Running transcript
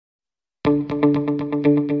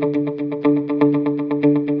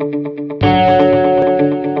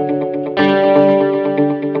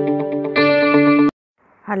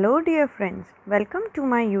Dear friends, welcome to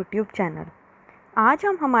my YouTube channel. आज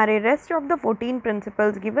हम हमारे rest of the 14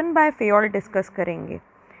 principles given by Fayol discuss करेंगे।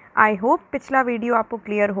 I hope पिछला video आपको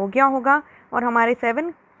क्लियर हो गया होगा और हमारे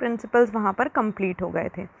 7 प्रिंसिपल्स वहाँ पर कंप्लीट हो गए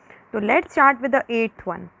थे। तो let's start with the 8th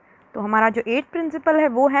one. तो हमारा जो 8th प्रिंसिपल है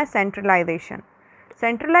वो है सेंट्रलाइजेशन।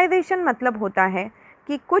 सेंट्रलाइजेशन मतलब होता है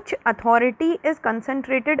कि कुछ authority is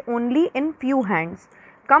concentrated only in few hands.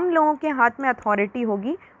 कम लोगों के हाथ में अथॉरिटी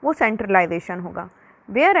होगी, वो सेंट्रलाइजेशन होगा।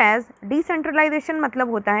 वेयर एज डिसेंट्रलाइजेशन मतलब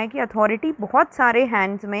होता है कि अथॉरिटी बहुत सारे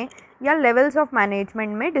हैंड्स में या लेवल्स ऑफ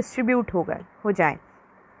मैनेजमेंट में डिस्ट्रीब्यूट हो जाए।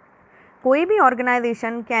 कोई भी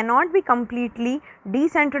organisation can not be completely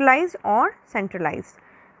decentralised और सेंट्रलाइज्ड।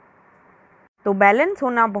 तो बैलेंस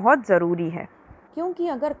होना बहुत ज़रूरी है, क्योंकि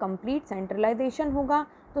अगर कंप्लीट सेंट्रलाइजेशन होगा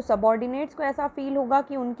तो सबऑर्डिनेट्स को ऐसा फील होगा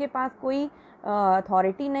कि उनके पास कोई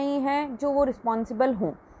अथॉरिटी नहीं है जो वो रिस्पॉन्सिबल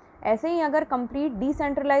हों। ऐसे ही अगर कंप्लीट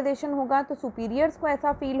डिसेंट्रलाइजेशन होगा तो सुपीरियर्स को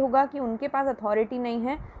ऐसा फील होगा कि उनके पास अथॉरिटी नहीं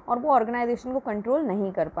है और वो ऑर्गेनाइजेशन को कंट्रोल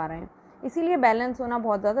नहीं कर पा रहे हैं। इसीलिए बैलेंस होना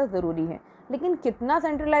बहुत ज़्यादा ज़रूरी है। लेकिन कितना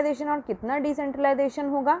सेंट्रलाइजेशन और कितना डिसेंट्रलाइजेशन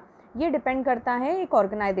होगा ये डिपेंड करता है एक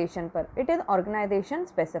ऑर्गेनाइजेशन पर। It is organisation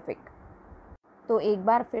specific. तो एक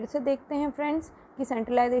बार फिर से देखते हैं फ्रेंड्स कि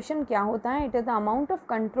सेंट्रलाइजेशन क्या होता है। It is the amount of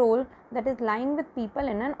control that is lying with people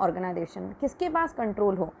in an organisation. किसके पास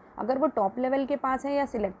कंट्रोल हो, अगर वो टॉप लेवल के पास है या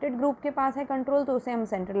सिलेक्टेड ग्रुप के पास है कंट्रोल, तो उसे हम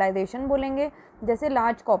सेंट्रलाइजेशन बोलेंगे, जैसे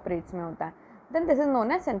लार्ज कॉर्पोरेट्स में होता है, then this is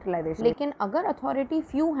known as centralisation. लेकिन अगर अथॉरिटी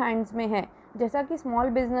फ्यू हैंड्स में है, जैसा कि स्मॉल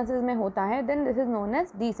बिजनेसेस में होता है, then this is known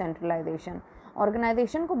as decentralisation.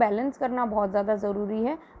 Organisation को बैलेंस करना बहुत ज़्यादा ज़रूरी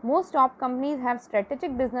है। Most top companies have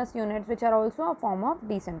strategic business units which are also a form of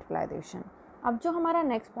decentralisation. अब जो हमारा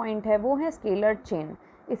नेक्स्ट पॉइंट है वो है स्केलर चेन।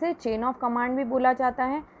 इसे चेन ऑफ कमांड भी बोला जाता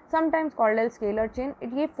है, sometimes called as scalar chain.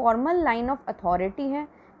 ये फॉर्मल लाइन ऑफ अथॉरिटी है।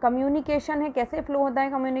 कम्युनिकेशन है, कैसे फ्लो होता है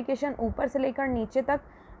कम्युनिकेशन, ऊपर से लेकर नीचे तक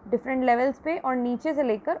डिफरेंट लेवल्स पे और नीचे से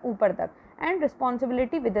लेकर ऊपर तक, and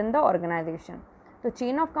responsibility with in the organisation. तो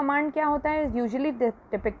चेन ऑफ कमांड क्या होता है, usually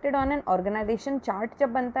depicted on an organisation chart.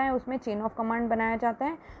 जब बनता है उसमें चेन ऑफ कमांड बनाया जाता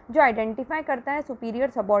है, जो आइडेंटिफाई करता है सुपीरियर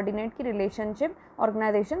सबऑर्डिनेट की रिलेशनशिप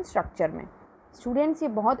ऑर्गेनाइजेशन स्ट्रक्चर में। स्टूडेंट्स, ये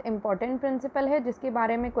बहुत इंपॉर्टेंट प्रिंसिपल है जिसके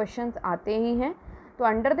बारे में क्वेश्चंस आते ही हैं। तो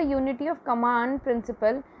under the unity of command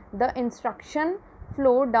principal the instruction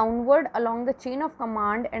flow downward along the chain of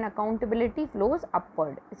command and accountability flows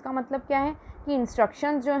upward. इसका मतलब क्या है कि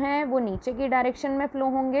इंस्ट्रक्शंस जो हैं वो नीचे की डायरेक्शन में फ्लो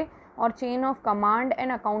होंगे और chain of command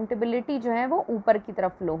and accountability जो है वो ऊपर की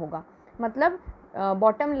तरफ फ्लो होगा। मतलब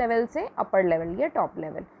बॉटम लेवल से अपर लेवल या टॉप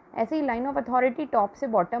लेवल। ऐसे ही लाइन ऑफ अथॉरिटी टॉप से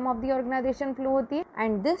bottom of the organisation flow होती है।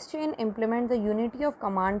 And this chain implement the unity of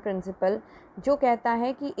command principal, जो कहता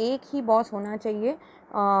है कि एक ही बॉस होना चाहिए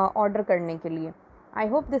ऑर्डर करने के लिए। I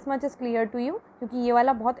hope this much is clear to you, क्योंकि ये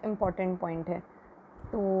वाला बहुत इंपॉर्टेंट पॉइंट है।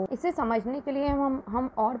 तो इसे समझने के लिए हम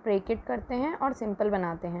और ब्रेक इट करते हैं और सिंपल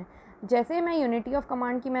बनाते हैं। जैसे मैं यूनिटी ऑफ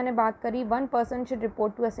कमांड की मैंने बात करी, 1 person should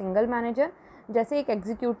report to a single manager. जैसे एक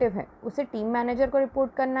एग्जीक्यूटिव है, उसे टीम मैनेजर को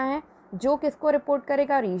रिपोर्ट करना है, जो किसको रिपोर्ट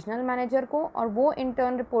करेगा, रीजनल मैनेजर को, और वो इन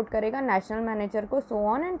टर्न रिपोर्ट करेगा नेशनल मैनेजर को, so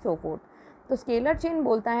on and so fourth. तो स्केलर चेन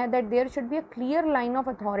बोलता है that there should be a clear line of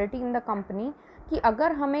authority in the company, कि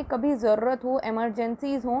अगर हमें कभी ज़रूरत हो,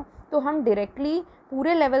 एमरजेंसीज हो, तो हम डायरेक्टली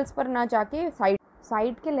पूरे लेवल्स पर ना जाके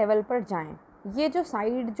साइड के लेवल पर जाएं। ये जो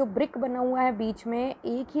साइड जो ब्रिक बना हुआ है बीच में,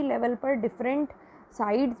 एक ही लेवल पर डिफरेंट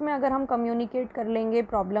साइड्स में अगर हम कम्युनिकेट कर लेंगे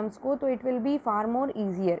प्रॉब्लम्स को, तो it will be far more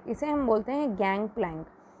easier. इसे हम बोलते हैं gang Planck.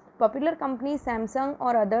 Popular company Samsung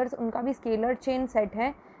और अदर्स, उनका भी स्केलर चेन सेट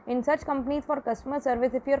है। इन such companies for customer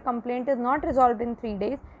service, if your complaint is not resolve in 3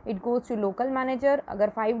 days, it goes to local manager. अगर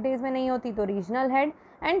 5 days में नहीं होती तो regional head,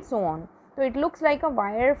 and so on. तो it looks like a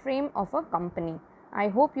wire frame of a company. I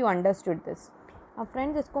hope you understood this. अब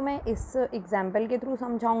friends, इसको मैं इस एग्जाम्पल के थ्रू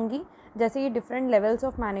समझाऊंगी। जैसे ये डिफरेंट लेवल्स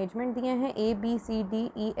ऑफ मैनेजमेंट दिए हैं, A B C D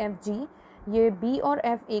E F G। ये B और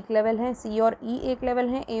F एक लेवल है, C और E एक लेवल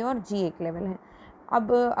है, A और G एक लेवल है।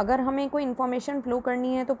 अब अगर हमें कोई इन्फॉर्मेशन फ्लो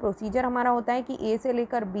करनी है तो प्रोसीजर हमारा होता है कि A से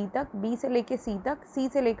लेकर B तक, B से लेकर C तक, C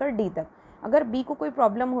से लेकर D तक। अगर B को कोई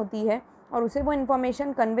प्रॉब्लम होती है और उसे वो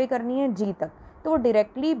इन्फॉर्मेशन कन्वे करनी है G तक, तो वो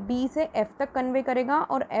डायरेक्टली B से F तक कन्वे करेगा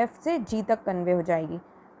और F से G तक कन्वे हो जाएगी।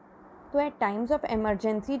 तो एट टाइम्स ऑफ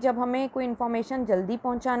इमरजेंसी, जब हमें कोई इन्फॉर्मेशन जल्दी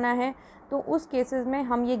पहुंचाना है, तो उस केसेस में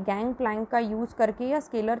हम ये गैंग प्लैंक का यूज़ करके या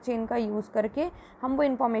स्केलर चेन का यूज़ करके हम वो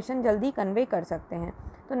इन्फॉर्मेशन जल्दी कन्वे कर सकते हैं।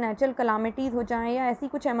 तो नेचुरल कलामिटीज़ हो जाएं या ऐसी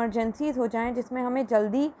कुछ एमरजेंसीज़ हो जाएं जिसमें हमें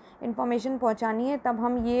जल्दी इन्फॉर्मेशन पहुंचानी है, तब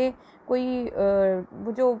हम ये कोई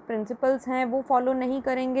वो जो प्रिंसिपल्स हैं वो फॉलो नहीं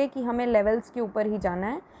करेंगे कि हमें लेवल्स के ऊपर ही जाना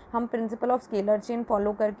है। हम principle of scalar chain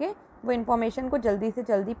follow करके वो इन्फॉर्मेशन को जल्दी से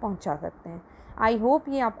जल्दी पहुंचा सकते हैं। आई होप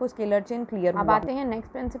ये आपको स्केलर चेन क्लियर हुआ। अब आते हैं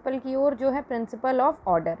नेक्स्ट प्रिंसिपल की ओर, जो है प्रिंसिपल ऑफ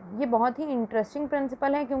ऑर्डर। ये बहुत ही इंटरेस्टिंग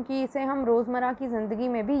प्रिंसिपल है क्योंकि इसे हम रोज़मर्रा की ज़िंदगी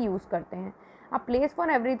में भी यूज़ करते हैं। A place for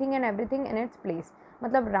everything and everything in its place,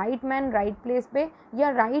 मतलब राइट मैन राइट प्लेस पे, या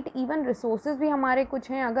राइट इवन रिसोर्सेज भी हमारे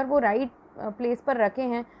कुछ हैं, अगर वो राइट प्लेस पर रखे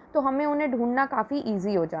हैं तो हमें उन्हें ढूंढना काफ़ी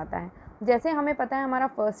ईजी हो जाता है। जैसे हमें पता है हमारा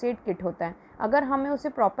फर्स्ट एड किट होता है, अगर हमें उसे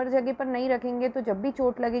प्रॉपर जगह पर नहीं रखेंगे तो जब भी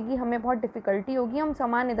चोट लगेगी हमें बहुत डिफ़िकल्टी होगी, हम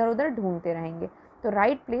सामान इधर उधर ढूंढते रहेंगे। तो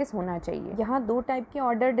राइट प्लेस होना चाहिए। यहाँ 2 टाइप के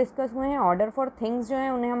ऑर्डर डिस्कस हुए हैं। ऑर्डर फॉर थिंग्स जो हैं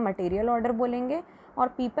उन्हें हम मटेरियल ऑर्डर बोलेंगे, और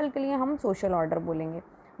पीपल के लिए हम सोशल ऑर्डर बोलेंगे।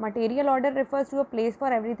 Material order refers to a place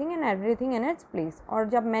for everything and everything in its place, और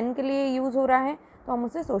जब मैन के लिए यूज़ हो रहा है तो हम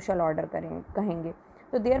उसे सोशल ऑर्डर कहेंगे।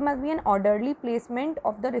 तो there must be an orderly placement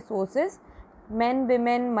of the resources, man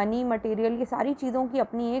women money material, ये सारी चीज़ों की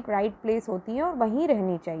अपनी एक राइट प्लेस होती है और वहीं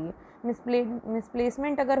रहनी चाहिए।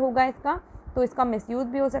 मिसप्लेसमेंट अगर होगा इसका तो इसका मिसयूज़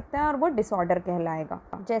भी हो सकता है और वो डिसऑर्डर कहलाएगा।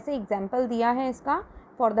 जैसे एग्जांपल दिया है इसका,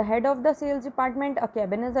 for the head of the sales department a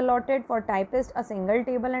cabin is allotted, for typist a single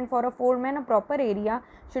table, and for a foreman a proper area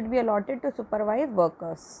should be allotted to supervise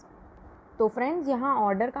workers. तो friends, यहाँ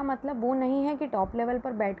order का मतलब वो नहीं है कि top level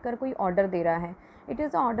पर बैठकर कोई ऑर्डर दे रहा है। It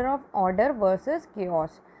is order of order versus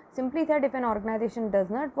chaos. Simply said, if an organization does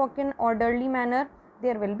not work in orderly manner,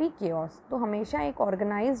 there will be chaos. तो हमेशा एक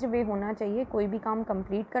ऑर्गेनाइज्ड वे होना चाहिए कोई भी काम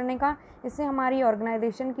कंप्लीट करने का। इससे हमारी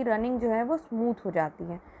ऑर्गेनाइजेशन की रनिंग जो है वो स्मूथ हो जाती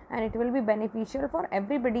है, and it will be beneficial for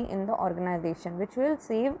everybody in the organisation, which will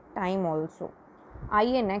save time also.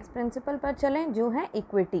 आइए नेक्स्ट प्रिंसिपल पर चलें, जो है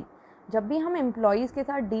इक्विटी। जब भी हम एम्प्लॉयज़ के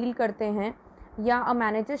साथ डील करते हैं, या अ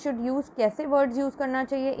मैनेजर शुड यूज़, कैसे वर्ड्स यूज़ करना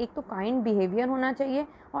चाहिए, एक तो काइंड बिहेवियर होना चाहिए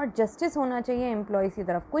और जस्टिस होना चाहिए एम्प्लॉयज़ की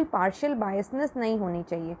तरफ, कोई पार्शियल बायसनेस नहीं होनी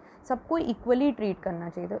चाहिए, सबको इक्वली ट्रीट करना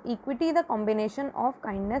चाहिए। तो equity is the combination of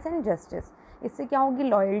kindness and justice. इससे क्या होगी,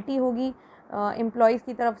 लॉयल्टी होगी एम्प्लॉयज़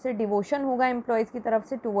की तरफ से, डिवोशन होगा एम्प्लॉयज़ की तरफ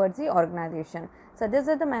से towards the organisation. Suggest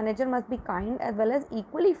that the manager must be kind as well as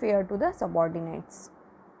equally fair to the subordinates.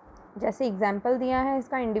 जैसे एग्जाम्पल दिया है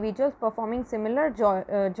इसका, individuals performing similar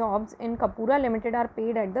jobs in कपूरा limited are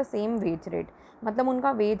paid at the same wage rate, मतलब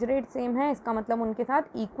उनका wage rate same है, इसका मतलब उनके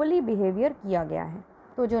साथ इक्वली बिहेवियर किया गया है।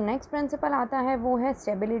 तो जो नेक्स्ट प्रिंसिपल आता है वो है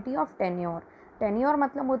स्टेबिलिटी ऑफ टेन्योर। टेन्योर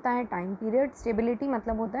मतलब होता है टाइम पीरियड, स्टेबिलिटी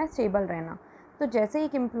मतलब होता है स्टेबल रहना। तो जैसे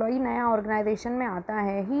एक एम्प्लॉई नया ऑर्गेनाइजेशन में आता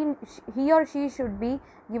है, ही और she should be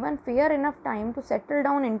given fair enough time to settle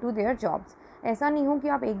down into their jobs. ऐसा नहीं हो कि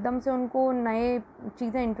आप एकदम से उनको नए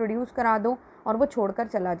चीज़ें इंट्रोड्यूस करा दो और वो छोड़कर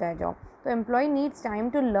चला जाए जॉब। तो employ needs time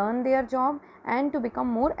to learn their job and to become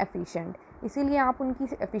more efficient. इसीलिए आप उनकी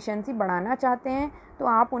एफिशिएंसी बढ़ाना चाहते हैं तो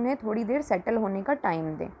आप उन्हें थोड़ी देर सेटल होने का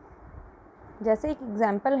टाइम दें। जैसे एक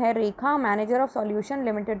एग्जांपल है, रेखा manager of solution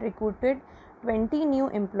limited recruited 20 new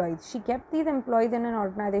employees. She kept these employees in an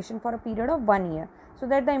organization for a period of 1 year so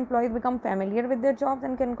that the employees become familiar with their jobs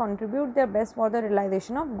and can contribute their best for the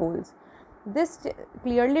realization of goals. This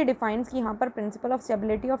clearly defines कि यहाँ पर principle of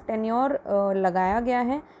stability of tenure लगाया गया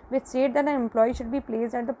है, which state that an employee should be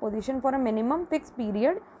placed at the position for a minimum fixed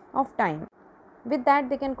period of time. With that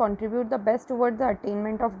they can contribute the best towards the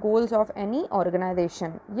attainment of goals of any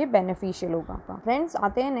organization. ये beneficial होगा। Friends,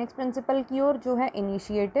 आते हैं next principle की ओर, जो है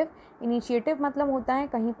initiative. Initiative मतलब होता है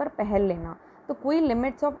कहीं पर पहल लेना। तो कोई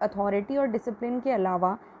लिमिट्स ऑफ अथॉरिटी और डिसिप्लिन के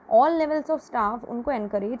अलावा ऑल लेवल्स ऑफ स्टाफ उनको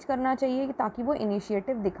एनकरेज करना चाहिए ताकि वो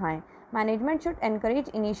इनिशिएटिव दिखाएं। Management should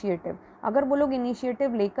encourage initiative. अगर वो लोग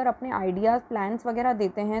इनिशिएटिव लेकर अपने आइडियाज़ प्लान्स वगैरह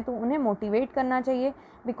देते हैं तो उन्हें मोटिवेट करना चाहिए,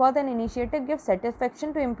 because an initiative gives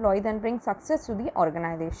satisfaction to employees and bring success to the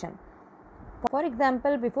organisation. For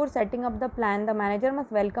example, before setting up the plan, the manager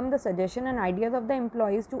must welcome the suggestion and ideas of the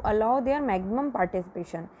employees to allow their maximum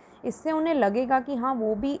participation. इससे उन्हें लगेगा कि हाँ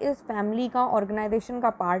वो भी इस family का, organisation का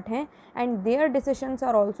पार्ट हैं, and their decisions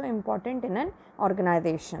are also important in an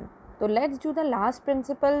organisation. तो let's do the last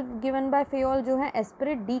principal given by Fayol, जो है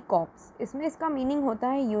एस्पिरिट डी कॉर्प्स। इसमें इसका मीनिंग होता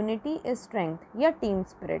है यूनिटी इज स्ट्रेंथ या team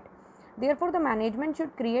spirit. Therefore, the management should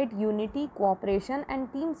create unity, cooperation and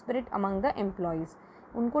team spirit among the employees.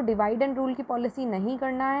 उनको divide and rule की policy नहीं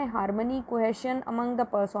करना है, harmony cohesion among the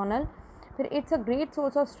personnel. फिर it's a great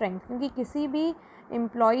source of strength, क्योंकि किसी भी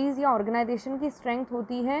एम्प्लॉयज़ या ऑर्गेनाइजेशन की स्ट्रेंथ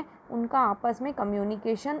होती है उनका आपस में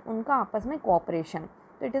कम्युनिकेशन, उनका आपस में कोऑपरेशन।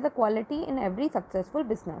 तो it is a quality in every successful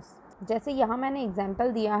business. जैसे यहाँ मैंने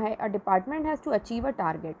एग्जाम्पल दिया है, a department has to achieve a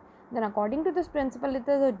target, then according to this principle it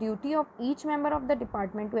is a duty of each member of the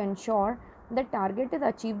department to ensure that target is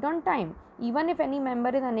achieved on time. Even if any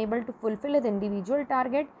member is unable to fulfill his individual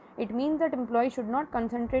target, it means that employees should not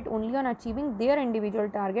concentrate only on achieving their individual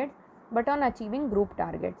targets but on achieving group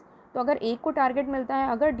targets. तो अगर एक को target मिलता है,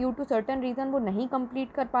 अगर due to certain reason वो नहीं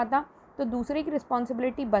complete कर पाता, तो दूसरे की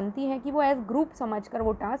रिस्पॉन्सिबिलिटी बनती है कि वो एज ग्रुप समझकर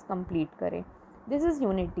वो टास्क कंप्लीट करे। This is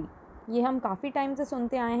unity. ये हम काफ़ी टाइम से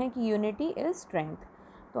सुनते आए हैं कि यूनिटी इज़ स्ट्रेंथ।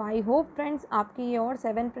 तो आई होप फ्रेंड्स आपके ये और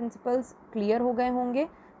 7 प्रिंसिपल्स क्लियर हो गए होंगे।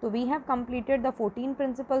 तो we have completed the 14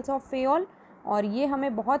 principles of Fayol, और ये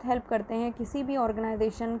हमें बहुत हेल्प करते हैं किसी भी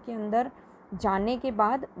ऑर्गेनाइजेशन के अंदर जाने के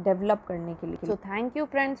बाद डेवलप करने के लिए। So thank you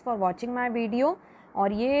friends for watching my video,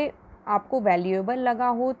 और ये आपको वैल्यूएबल लगा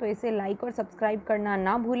हो तो इसे लाइक और सब्सक्राइब करना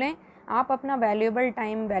ना भूलें। आप अपना वैल्यूएबल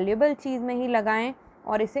टाइम वैल्यूएबल चीज़ में ही लगाएं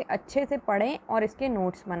और इसे अच्छे से पढ़ें और इसके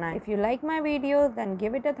नोट्स बनाएं। If you like my videos then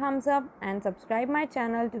give it a thumbs up and subscribe my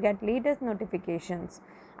channel to get latest notifications.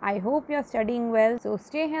 I hope you're studying well, so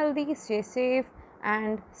stay healthy, stay safe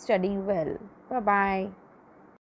and study well. Bye bye.